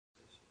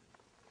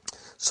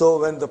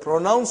So when the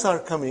pronouns are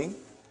coming,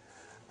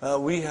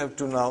 we have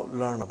to now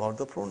learn about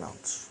the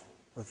pronouns.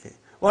 Okay.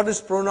 What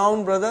is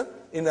pronoun, brother?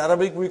 In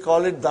Arabic we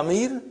call it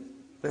damir.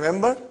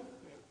 Remember?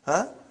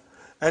 Huh?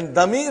 And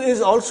damir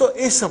is also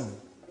ism.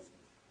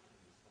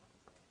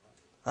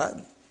 Huh?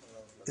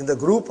 In the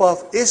group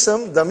of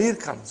ism, damir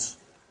comes.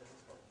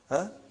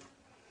 Huh?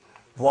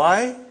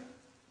 Why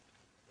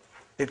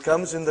it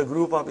comes in the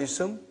group of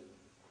ism?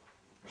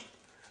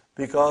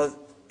 Because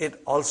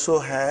it also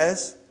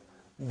has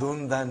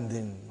dun dan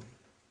din.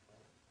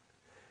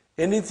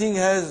 Anything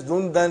has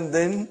dun dan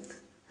din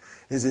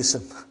is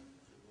ism.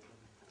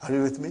 Are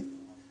you with me?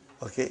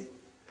 Okay.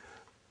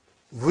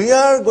 We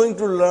are going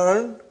to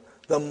learn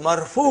the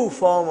marfu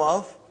form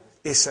of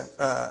ism,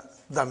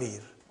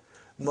 damir.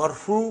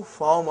 Marfu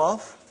form of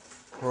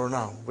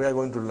pronoun. We are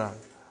going to learn.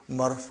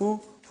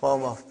 Marfu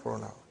form of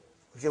pronoun.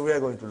 Okay, we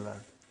are going to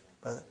learn.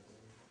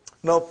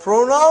 Now,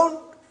 pronoun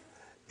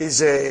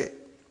is a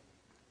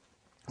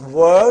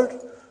word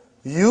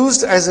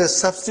used as a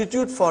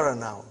substitute for a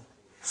noun,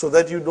 so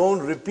that you don't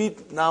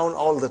repeat noun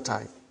all the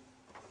time.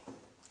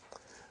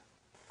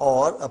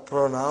 Or a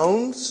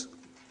pronouns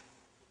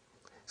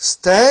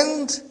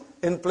stand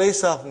in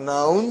place of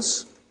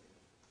nouns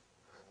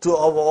to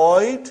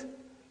avoid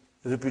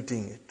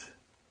repeating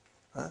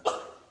it.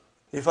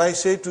 If I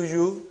say to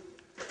you,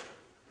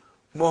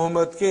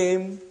 Muhammad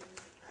came,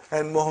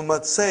 and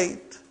Muhammad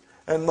said,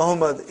 and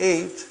Muhammad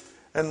ate,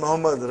 and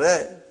Muhammad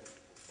read,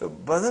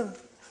 brother,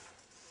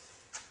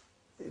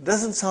 it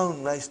doesn't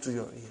sound nice to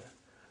your ear.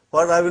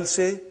 What I will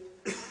say,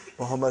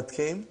 Muhammad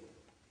came,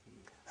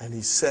 and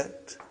he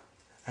sat,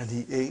 and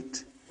he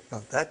ate.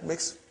 Now that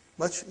makes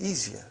much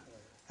easier,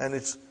 and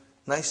it's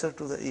nicer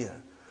to the ear.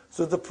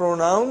 So the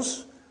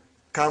pronouns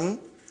come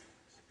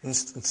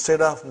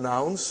instead of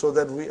nouns so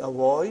that we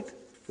avoid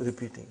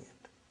repeating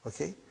it.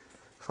 Okay?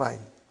 Fine.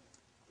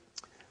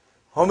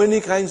 How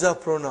many kinds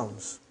of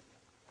pronouns?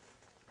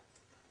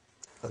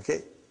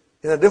 Okay?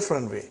 In a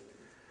different way.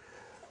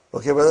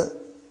 Okay, brother?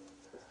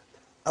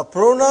 A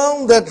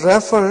pronoun that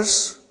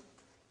refers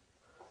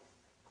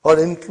or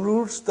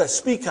includes the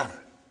speaker.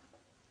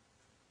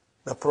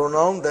 The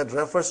pronoun that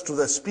refers to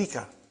the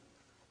speaker.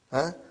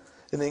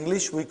 In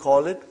English we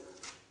call it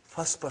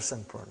first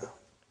person pronoun.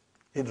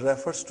 It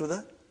refers to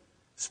the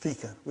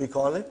speaker. We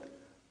call it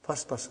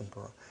first person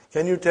pronoun.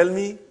 Can you tell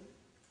me,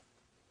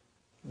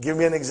 give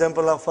me an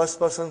example of first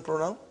person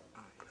pronoun?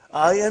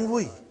 I and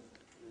we.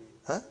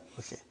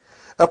 Okay.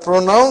 A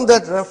pronoun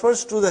that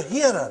refers to the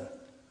hearer.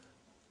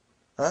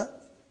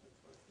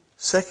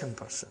 Second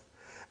person.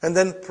 And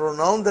then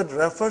pronoun that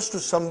refers to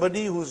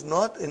somebody who's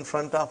not in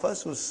front of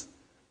us, who's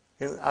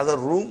in other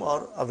room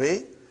or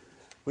away,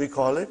 we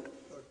call it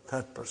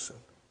third person.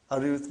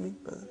 Are you with me,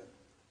 brother?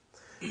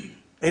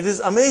 It is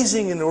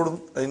amazing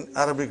in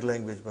Arabic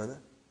language, brother.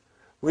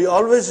 We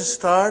always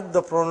start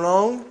the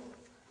pronoun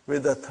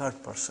with the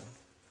third person.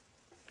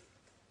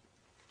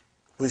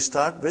 We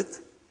start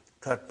with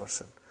third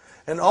person.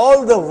 And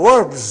all the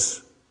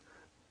verbs,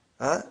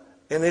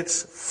 in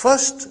its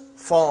first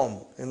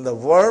form, in the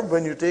verb,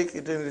 when you take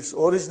it in its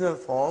original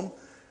form,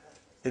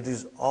 it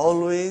is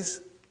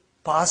always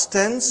past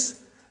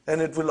tense,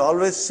 and it will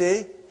always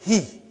say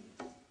he.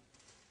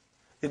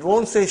 It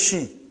won't say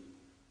she.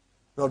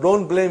 Now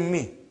don't blame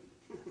me.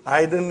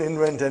 I didn't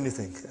invent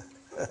anything.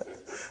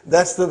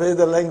 That's the way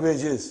the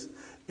language is.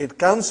 It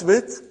comes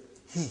with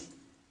he.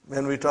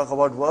 When we talk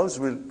about verbs,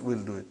 we'll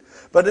do it.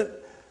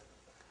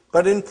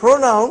 But in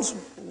pronouns,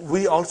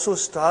 we also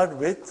start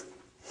with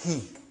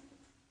he.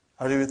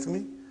 Are you with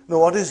me? Now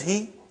what is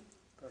he?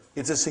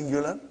 It's a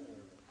singular.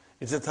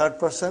 It's a third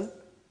person.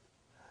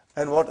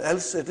 And what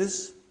else it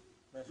is?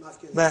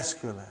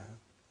 Masculine.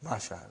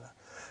 MashaAllah.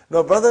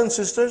 Now brothers and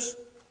sisters,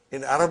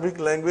 in Arabic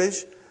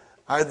language,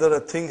 either a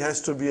thing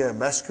has to be a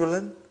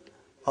masculine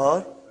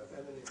or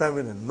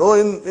feminine. No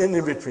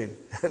in between.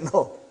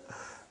 No.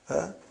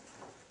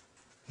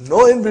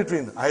 No in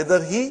between.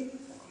 Either he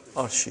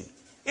or she.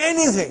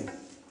 Anything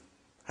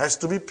has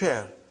to be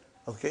pair.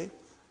 Okay?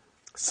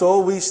 So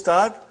we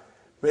start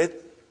with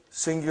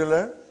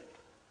singular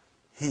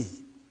he.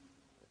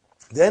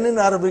 Then in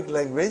Arabic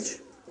language,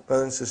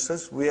 brothers and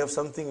sisters, we have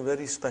something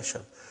very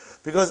special.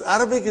 Because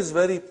Arabic is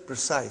very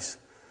precise.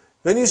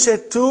 When you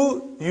say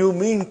two, you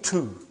mean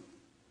two.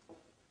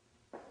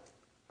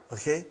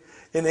 Okay?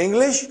 In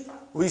English,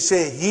 we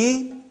say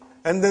he,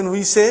 and then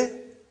we say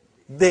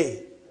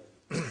they.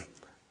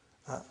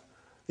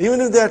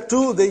 Even if there are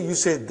two, you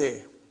say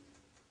they.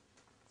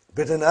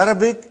 But in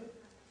Arabic,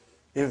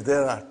 if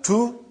there are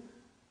two,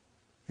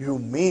 you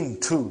mean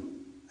two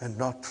and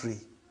not three.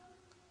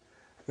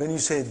 When you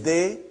say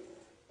they,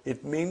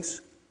 it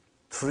means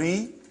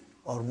three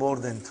or more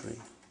than three.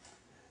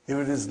 If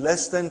it is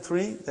less than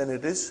three, then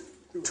it is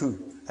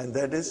two, and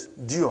that is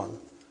dual.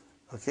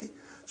 Okay?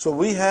 So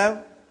we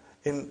have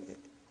in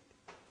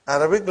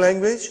Arabic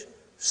language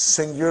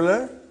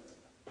singular,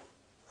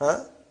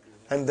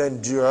 and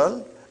then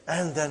dual,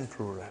 and then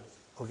plural.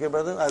 Okay,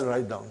 brother? I'll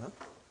write down.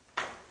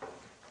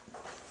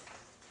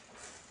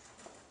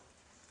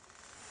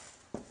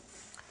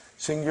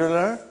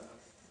 Singular,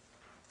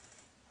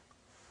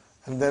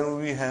 and then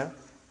we have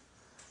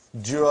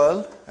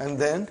dual, and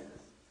then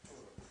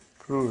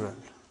plural.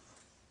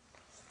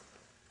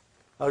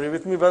 Are you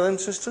with me, brothers and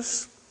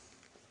sisters?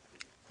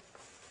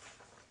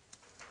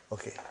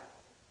 Okay.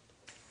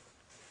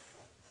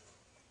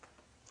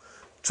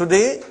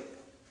 Today,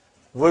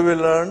 we will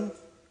learn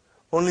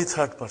only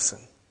third person.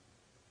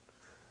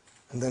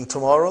 And then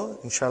tomorrow,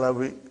 inshallah,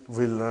 we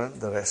will learn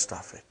the rest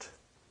of it.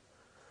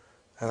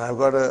 And I've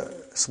got a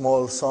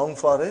small song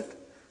for it.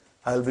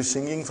 I'll be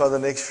singing for the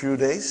next few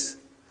days.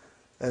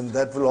 And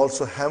that will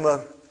also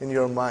hammer in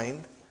your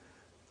mind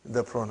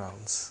the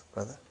pronouns,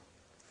 brother.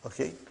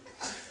 Okay?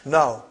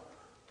 Now,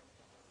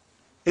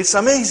 it's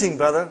amazing,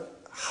 brother,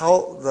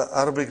 how the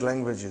Arabic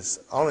language is,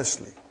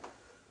 honestly.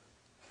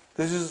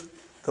 This is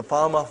the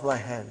palm of my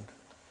hand.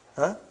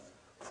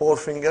 4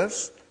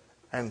 fingers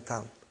and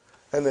thumb.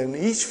 And in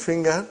each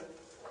finger,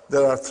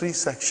 there are 3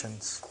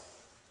 sections.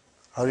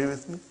 Are you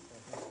with me?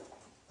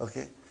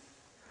 Okay.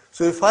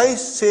 So if I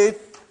say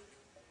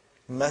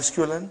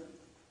masculine,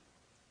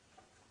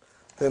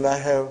 then I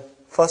have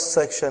first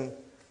section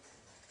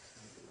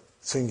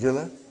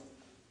singular,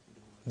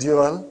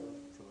 dual,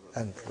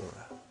 and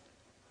plural.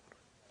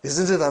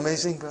 Isn't it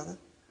amazing, brother?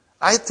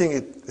 I think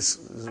it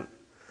is,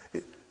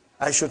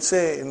 I should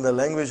say in the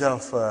language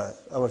of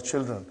our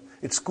children,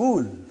 it's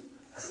cool.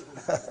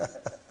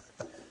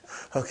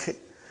 Okay.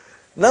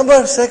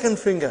 Number second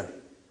finger.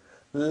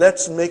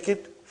 Let's make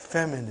it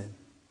feminine.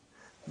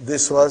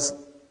 This was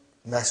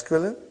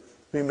masculine.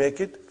 We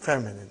make it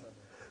feminine.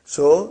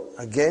 So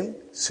again,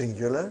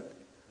 singular,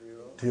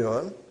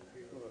 dual,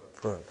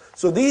 plural.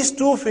 So these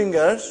 2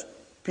 fingers,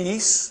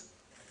 peace,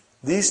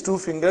 these 2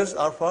 fingers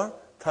are for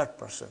third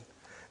person.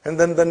 And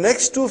then the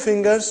next 2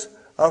 fingers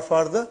are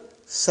for the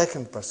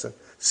second person.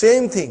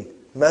 Same thing,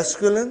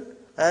 masculine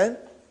and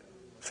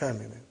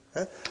feminine.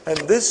 And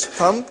this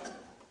thumb,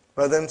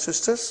 brothers and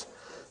sisters,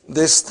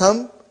 this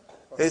thumb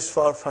is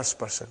for first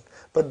person.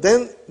 But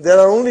then there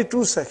are only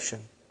 2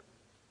 sections.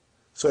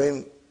 So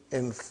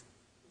in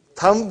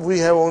thumb we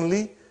have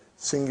only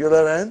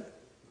singular and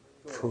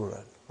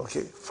plural.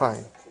 Okay,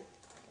 fine.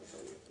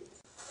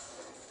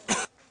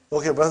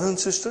 Okay, brothers and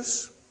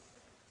sisters,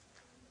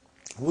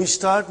 we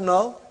start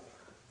now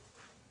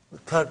the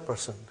third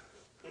person.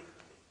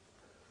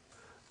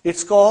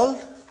 It's called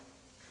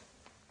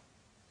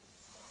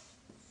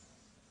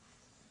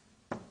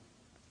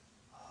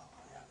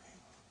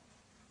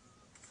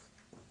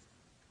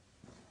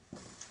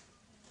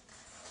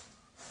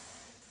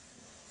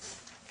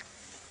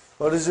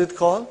what is it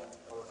called?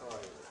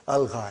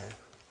 Al-Ghaib.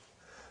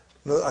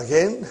 Now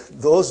again,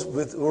 those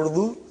with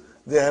Urdu,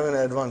 they have an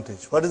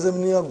advantage. What is the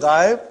meaning of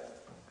Ghaib?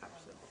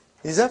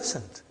 He's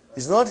absent.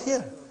 He's not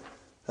here.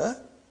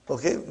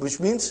 Okay, which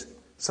means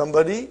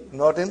somebody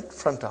not in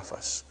front of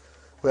us.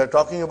 We are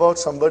talking about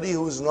somebody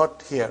who is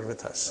not here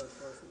with us.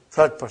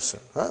 Third person.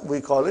 We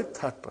call it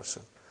third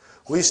person.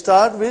 We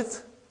start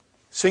with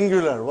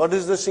singular. What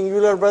is the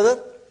singular,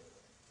 brother?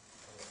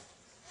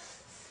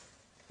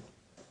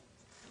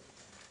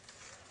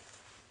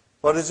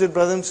 What is it,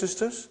 brothers and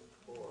sisters?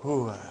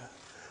 Huwa.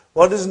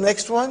 What is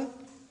next one?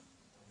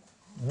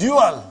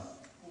 Dual.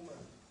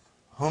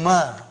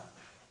 Huma.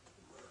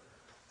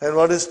 And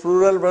what is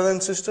plural, brothers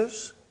and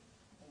sisters?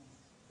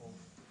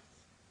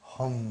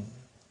 Hum.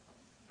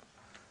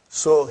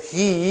 So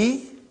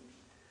he,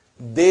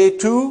 they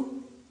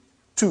two,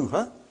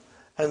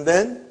 and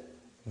then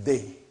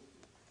they.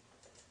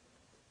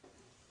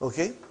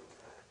 Okay?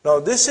 Now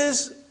this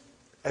is,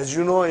 as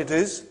you know, it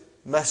is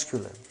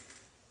masculine.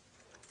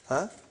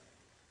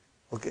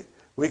 Okay?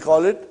 We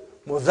call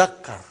it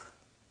muzakkar.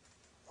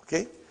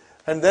 Okay?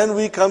 And then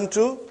we come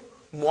to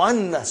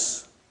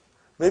muannas.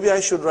 Maybe I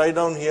should write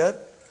down here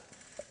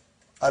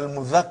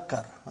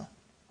al-muzakkar.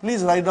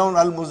 Please write down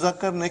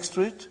al-muzakkar next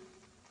to it.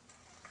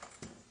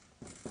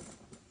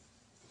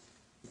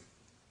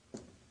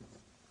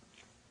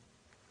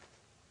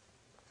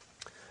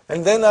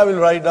 And then I will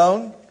write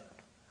down,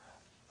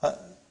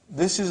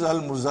 this is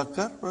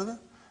al-muzakkar, brother.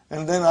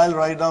 And then I'll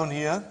write down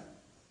here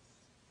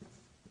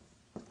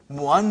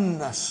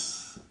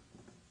muannas.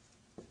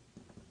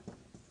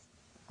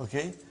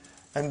 Okay?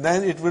 And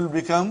then it will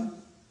become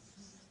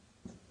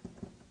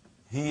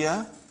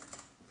hiya,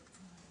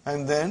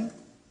 and then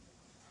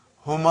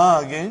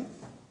huma again,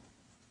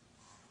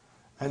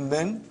 and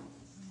then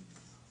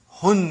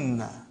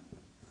hunna.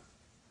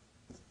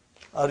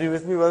 Are you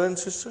with me, brothers and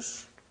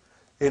sisters?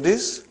 It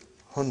is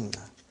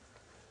hunna.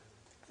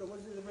 So what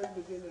is the difference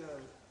between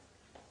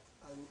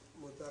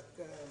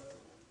al-muzakkar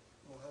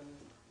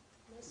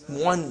and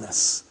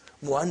Muannas.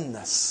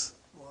 Muannas.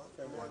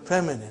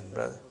 Feminine,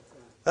 brother.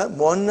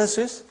 Muannas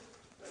is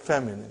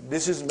feminine.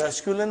 This is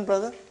masculine,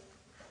 brother.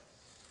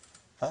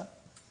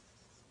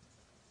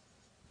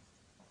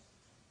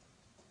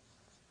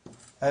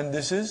 And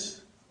this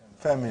is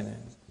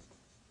feminine.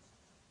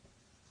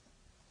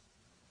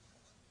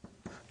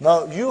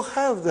 Now you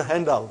have the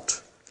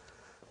handout.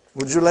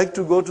 Would you like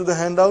to go to the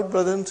handout,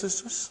 brothers and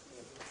sisters?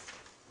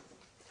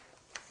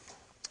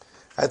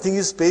 I think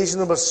it's page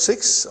number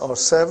 6 or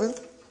 7.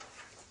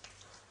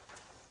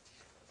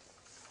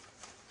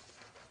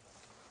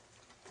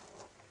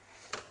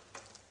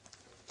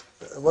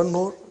 one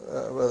more,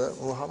 Brother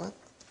Muhammad.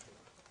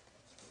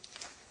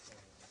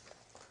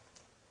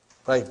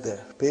 Right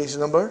there. Page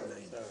number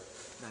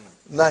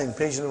 9.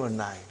 Page number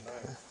 9.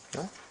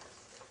 Huh?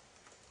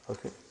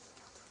 Okay.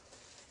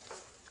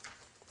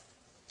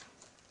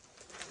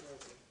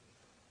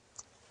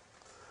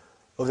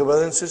 Okay,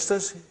 brothers and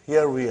sisters,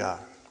 here we are.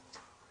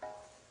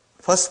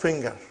 First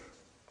finger.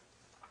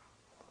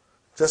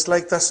 Just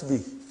like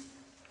tasbih.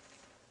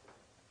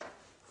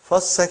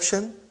 First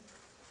section,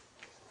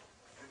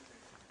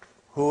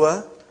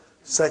 huwa.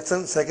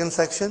 Second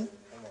section,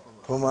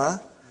 huma.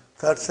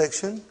 Third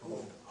section,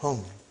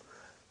 hum.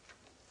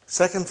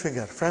 Second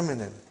finger,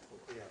 feminine.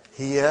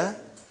 Hiya,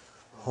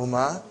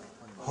 huma,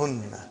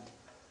 hunna.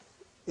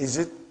 Is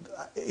it?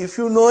 If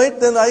you know it,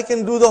 then I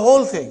can do the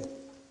whole thing.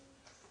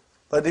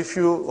 But if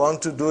you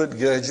want to do it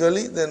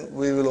gradually, then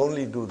we will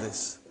only do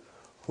this.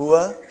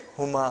 Huwa,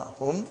 huma,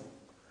 hum.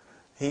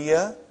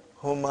 Hiya,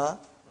 huma,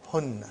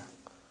 hunna.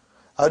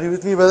 Are you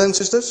with me, brothers and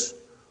sisters?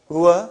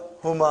 Huwa,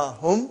 huma,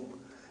 hum.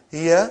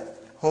 Hiya,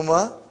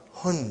 huma,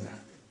 hunna.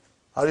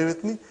 Are you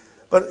with me?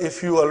 But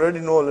if you already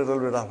know a little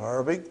bit of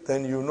Arabic,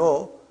 then you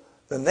know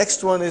the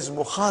next one is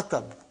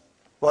mukhatab.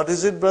 What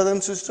is it, brothers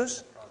and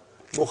sisters?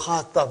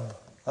 Mukhatab.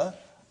 Huh?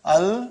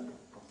 Al-mukhatab.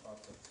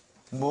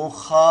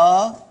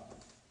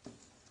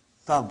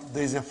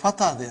 There is a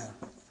fatha there.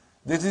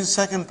 This is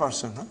second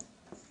person. Huh?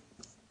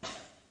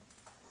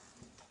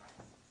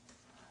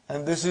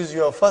 And this is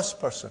your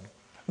first person.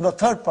 No,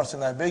 third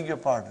person, I beg your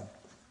pardon.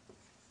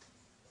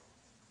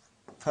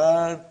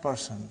 Third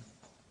person.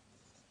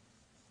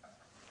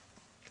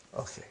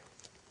 Okay.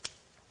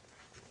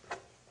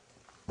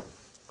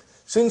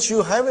 Since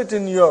you have it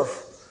in your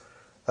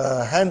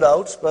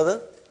handouts,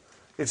 brother,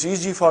 it's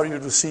easy for you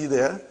to see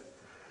there.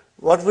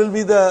 What will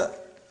be the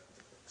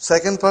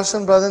second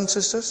person, brothers and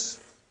sisters?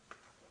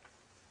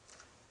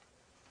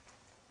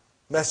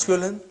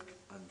 Masculine?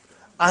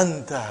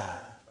 Anta.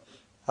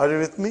 Are you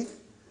with me?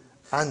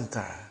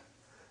 Anta.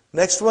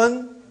 Next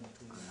one?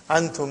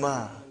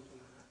 Antuma.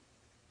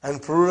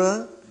 And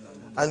plural?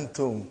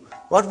 Antum.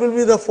 What will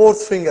be the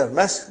fourth finger?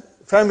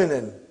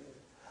 Feminine.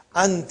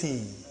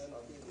 Anti.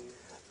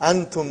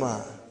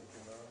 Antuma.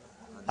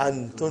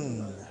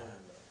 Antun.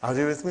 Are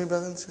you with me,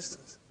 brothers and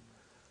sisters?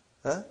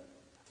 Huh?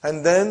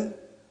 And then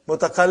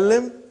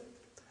mutakallim,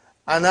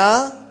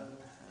 ana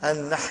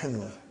and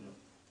nahnu.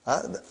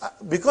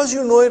 Because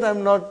you know it,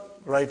 I'm not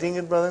writing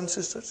it, brothers and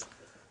sisters.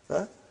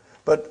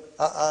 But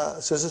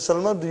Sister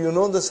Salma, do you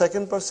know the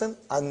second person?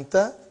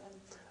 Anta,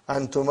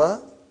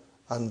 antuma,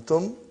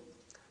 antum,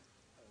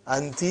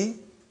 anti,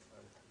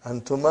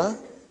 antuma,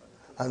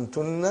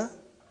 antunna,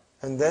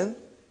 and then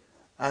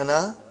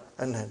ana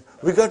and hen.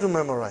 We got to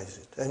memorize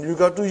it. And you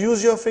got to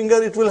use your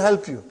finger, it will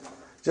help you.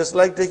 Just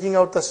like taking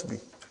out tasbih.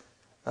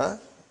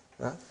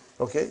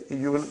 Okay,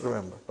 you will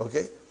remember.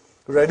 Okay,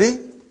 ready?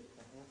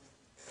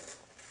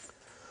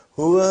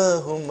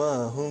 Huwa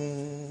huma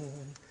hum,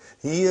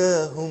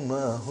 hiya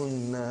huma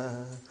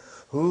hunna,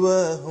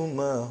 huwa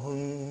huma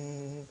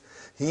hum,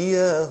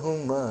 hiya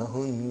huma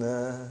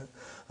hunna,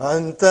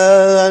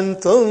 anta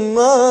antum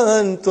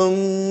antum,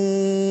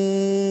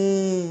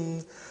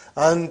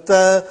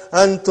 anta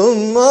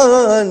antum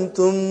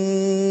antum,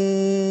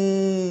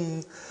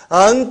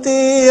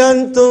 anti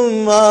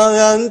antum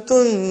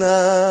antunna,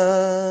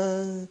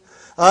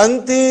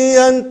 anti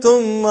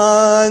antum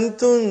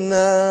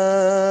antunna,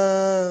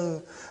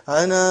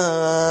 ana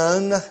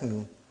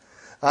nahnu,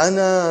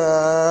 ana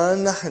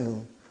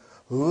nahnu,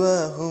 huwa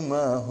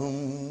huma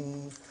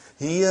hum,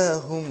 hiya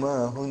huma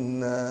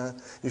hunna.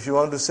 If you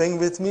want to sing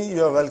with me,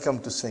 you are welcome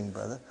to sing,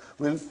 brother.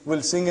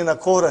 We'll sing in a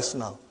chorus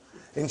now.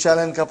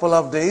 Inshallah, in a couple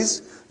of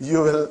days,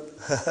 you will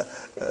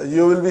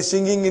be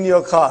singing in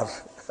your car.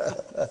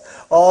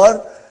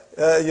 Or,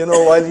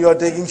 while you are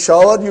taking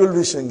shower, you will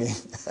be singing.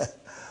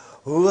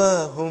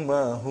 Huwa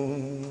huma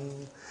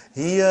hum,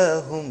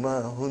 hiya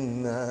huma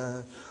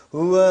hunna,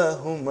 huwa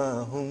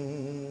huma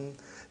hum,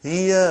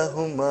 hiya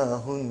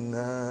huma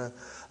hunna,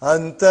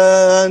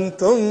 anta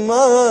antum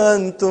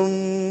antum,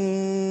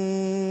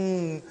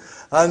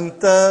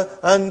 anta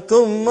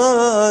antum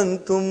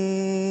antum,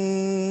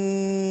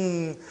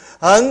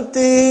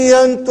 anti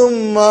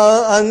antum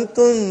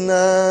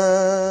antunna,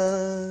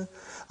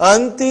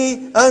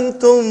 anti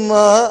antum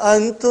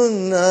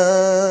antunna,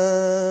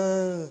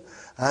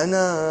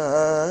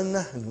 ana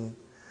nahnu,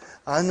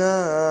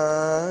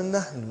 ana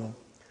nahnu,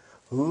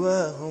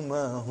 huwa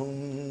huma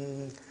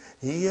hum,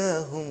 hiya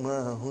huma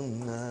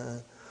hunna,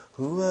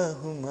 huwa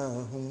huma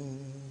hum,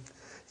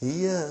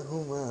 hiya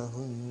huma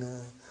hunna.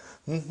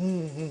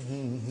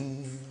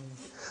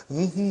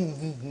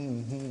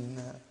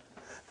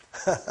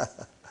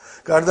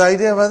 Got the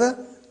idea, brother?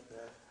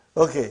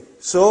 Okay,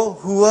 so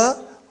huwa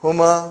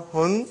huma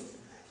hun,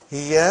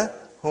 hiya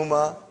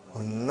huma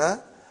hunna,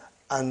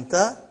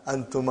 anta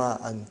antuma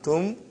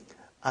antum,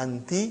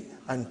 anti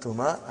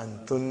antuma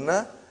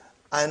antunna,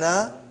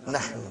 ana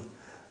nahnu.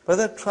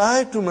 Brother,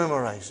 try to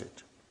memorize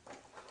it.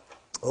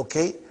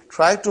 Okay,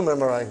 try to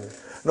memorize it.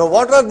 Now,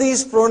 what are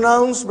these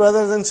pronouns,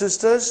 brothers and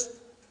sisters?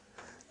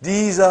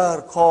 These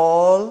are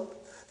called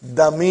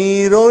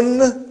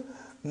damirun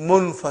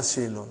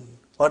munfasilun.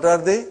 What are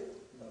they?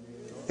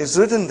 It's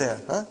written there,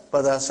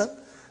 Padasan.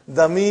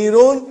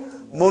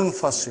 Damirun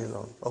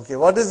munfasilun. Okay,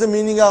 what is the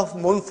meaning of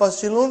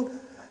munfasilun?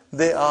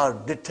 They are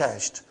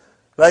detached.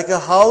 Like a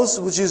house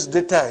which is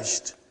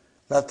detached.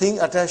 Nothing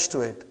attached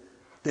to it.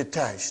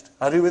 Detached.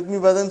 Are you with me,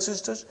 brothers and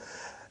sisters?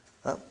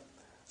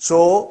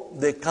 So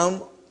they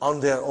come on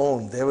their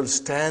own. They will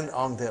stand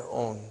on their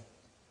own.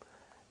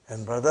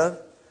 And brother,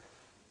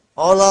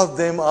 all of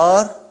them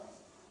are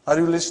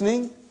you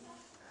listening?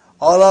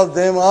 All of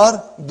them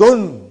are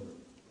dun.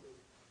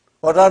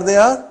 What are they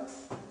are?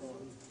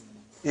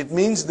 It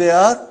means they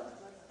are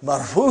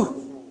marfu.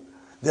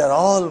 They are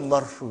all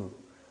marfu.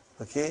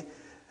 Okay?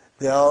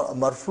 They are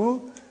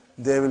marfu.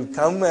 They will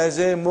come as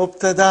a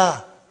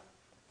mubtada.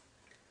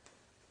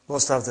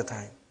 Most of the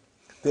time.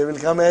 They will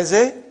come as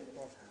a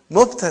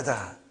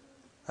mubtada.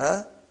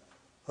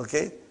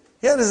 Okay?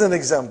 Here is an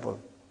example.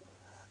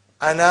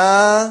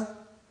 Ana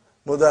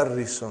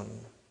mudarrisun.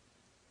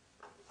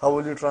 How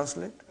will you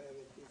translate?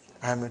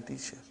 I am a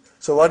teacher.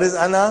 So what is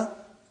ana?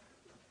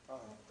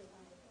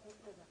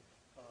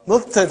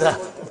 Mubtada.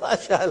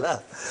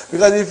 MashaAllah.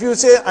 Because if you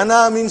say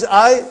ana means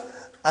I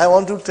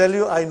want to tell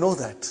you I know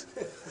that.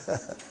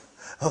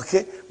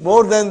 Okay?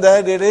 More than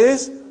that, it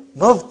is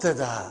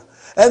mubtada.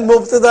 And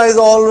mubtada is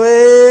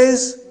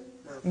always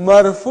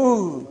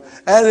marfu.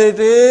 And it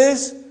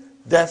is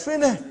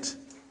definite.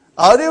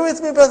 Are you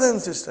with me, brothers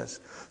and sisters?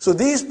 So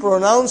these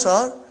pronouns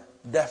are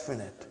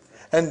definite.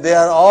 And they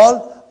are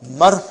all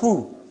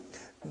marfu.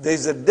 There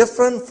is a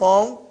different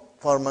form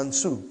for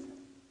mansub.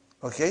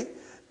 Okay?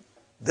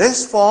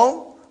 This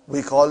form,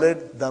 we call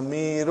it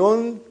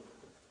damirun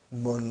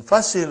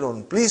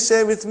munfasilun. Please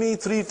say with me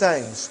 3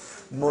 times.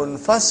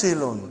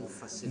 Munfasilun,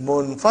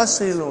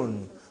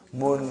 munfasilun,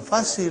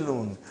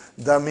 munfasilun.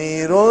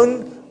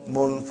 Damirun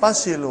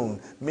munfasilun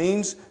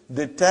means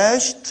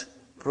detached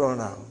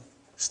pronoun,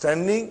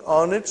 standing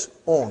on its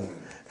own.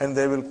 And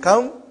they will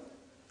come,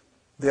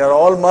 they are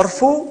all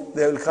marfu,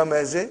 they will come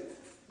as a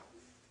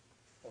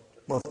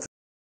mubtada.